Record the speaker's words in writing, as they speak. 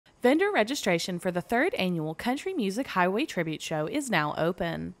Vendor registration for the third annual Country Music Highway Tribute Show is now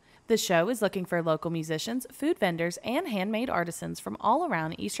open. The show is looking for local musicians, food vendors, and handmade artisans from all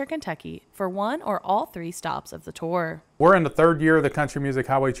around Eastern Kentucky for one or all 3 stops of the tour. We're in the 3rd year of the Country Music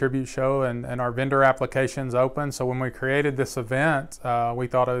Highway Tribute Show, and our vendor application's open. So when we created this event, we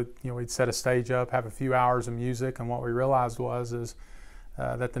thought we'd set a stage up, have a few hours of music, and what we realized was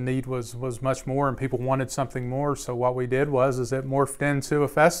that the need was much more, and people wanted something more. So what we did is it morphed into a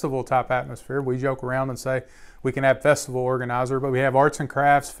festival type atmosphere. We joke around and say we can have festival organizer, but we have arts and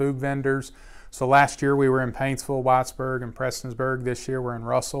crafts, food vendors. So last year we were in Paintsville, Whitesburg, and Prestonsburg. This year we're in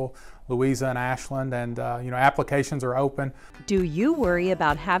Russell, Louisa, and Ashland, and applications are open. Do you worry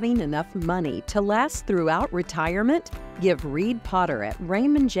about having enough money to last throughout retirement? Give Reed Potter at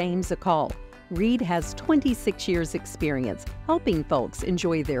Raymond James a call. Reed has 26 years experience helping folks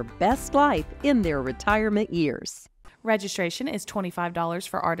enjoy their best life in their retirement years. Registration is $25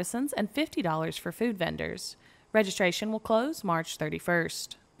 for artisans and $50 for food vendors. Registration will close March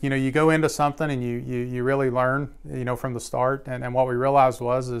 31st. You go into something and you really learn, from the start. And what we realized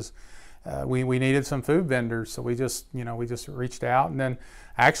was we needed some food vendors. So we just reached out, and then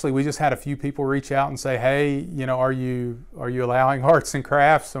actually we just had a few people reach out and say, hey, are you allowing arts and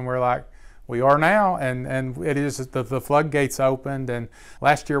crafts? And we're like, we are now, and it is the floodgates opened. And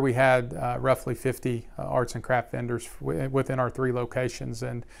last year we had roughly 50 arts and craft vendors within our 3 locations,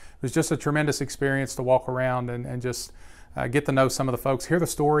 and it was just a tremendous experience to walk around and just get to know some of the folks, hear the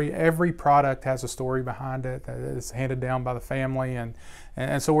story. Every product has a story behind it that is handed down by the family,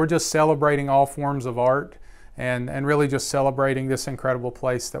 and so we're just celebrating all forms of art and really just celebrating this incredible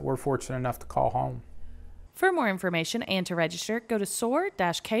place that we're fortunate enough to call home. For more information and to register, go to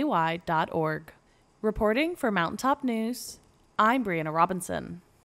soar-ky.org. Reporting for Mountaintop News, I'm Brianna Robinson.